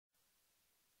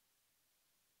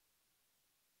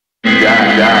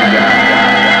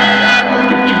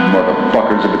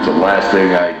last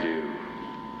thing I do.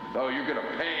 Oh, you're gonna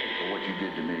pay for what you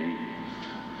did to me.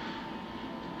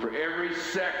 For every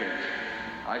second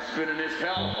I spend in this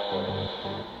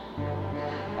hellhole,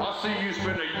 I'll see you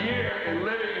spend a year in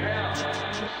living hell.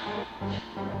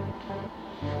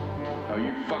 Oh,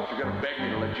 you fucks are gonna beg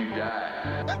me to let you die.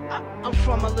 I'm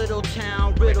from a little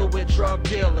town riddled with drug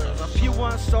dealers. A few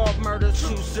unsolved murders,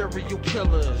 2 serial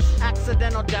killers.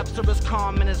 Accidental deaths are as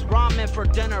common as ramen for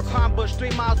dinner. Pine Bush 3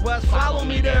 miles west, follow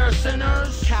me there,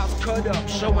 sinners. Cows cut up,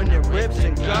 showing their ribs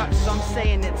and guts. Some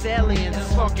saying it's aliens,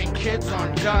 it's fucking kids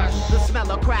on dust. The smell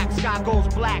of crack, sky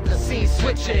goes black, the scene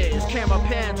switches. Camera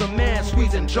pans, a man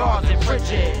squeezing jars and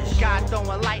fridges. God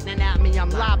throwing lightning at me, I'm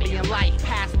lobbying life.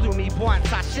 Pass through me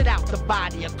once, I shit out the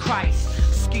body of Christ.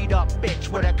 Skied up bitch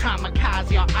with a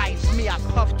kamikaze on ice. Me, I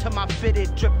puff to my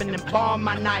fitted, dripping and bomb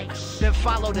my nights. Then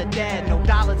follow the dead, no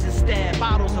dollars instead.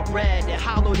 Bottles of red that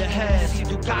hollow the head. See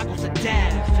through goggles of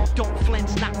death. And don't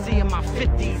flinch, Nazi in my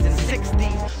 50s and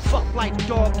 60s. Fuck life,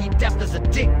 doggy, death is a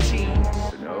dick tease.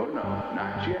 No,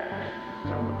 not yet.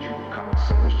 I want you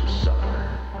cocksuckers to suffer.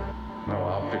 No,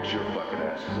 I'll fix your fucking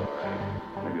asses,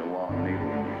 alright. Maybe a long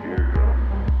needle in your eardrum.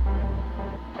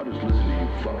 I'll just listen to you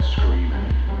fucks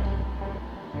screaming.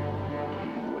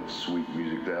 What sweet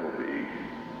music that'll be.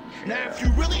 Now if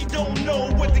you really don't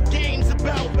know what the game's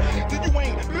about, then you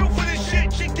ain't built for this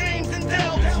shit, your game's in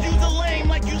doubt. Use a lame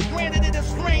like you stranded at a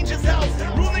stranger's house.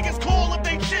 Real niggas call up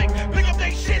they chick, pick up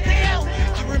they shit, they out.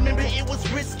 I remember it was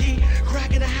risky,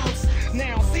 cracking the house.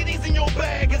 Now CDs in your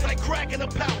bag is like cracking a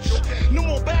pouch. No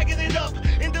more bagging it up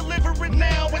and deliver it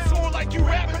now. It's more like you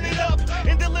wrapping it up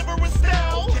and deliver it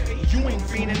style. You ain't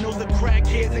fiending those the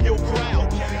crackheads in your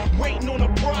crowd, waiting on a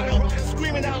product,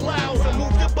 screaming out loud. So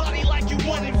move your body like you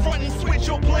want in front and switch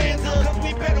your plans up. Cause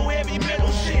we pedal heavy metal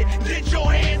shit, get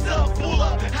your hands up. Pull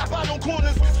up, hop out on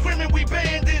corners, screaming we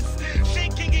bandits.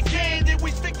 Shit can get candid,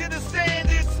 we stick to the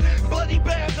standards. Bloody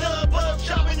bathtub,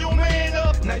 chopping your man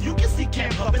up. Now you can see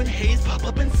camp up in haze, pop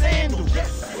up in sandals.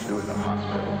 Yes, We'll do it in the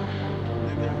hospital.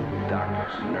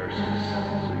 Doctors and nurses,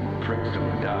 so you pricks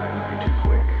don't die too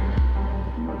quick.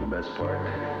 You know the best part?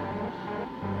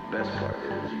 The best part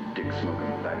is you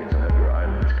dick-smoking faggots will have your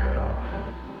eyelids cut off.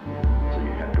 So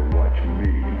you have to watch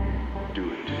me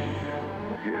do it to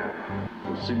you. Yeah.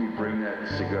 You'll see me bring that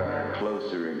cigar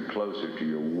closer and closer to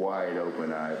your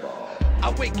wide-open eyeball. I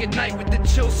wake at night with the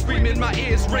chills screaming, my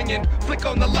ears ringing. Flick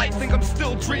on the light, think I'm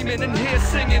still dreaming and here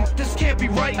singing. This can't be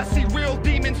right, I see real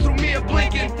demons through me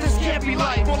blinking. This can't be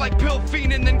life, more like pill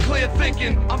fiending than clear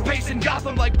thinking. I'm pacing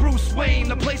Gotham like Bruce Wayne,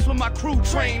 the place where my crew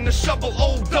train to shovel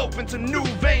old dope into new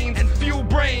veins and fuel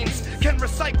brains. Can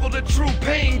recycle the true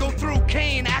pain, go through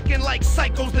Kane, acting like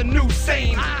psychos, the new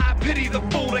sane. I pity the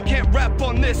fool that can't rap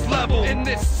on this level. In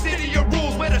this city of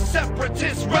rules where the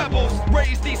separatist rebels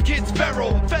raise these kids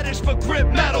feral, fetish for grip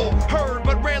metal. Heard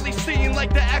but rarely seen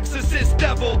like the exorcist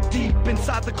devil. Deep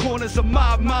inside the corners of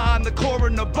my mind, the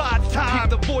coroner buys time.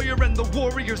 The voyeur and the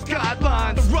warrior's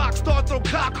guidelines. The rock star throw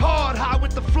cock hard, high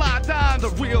with the fly dimes. The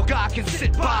real guy can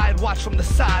sit by and watch from the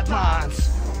sidelines.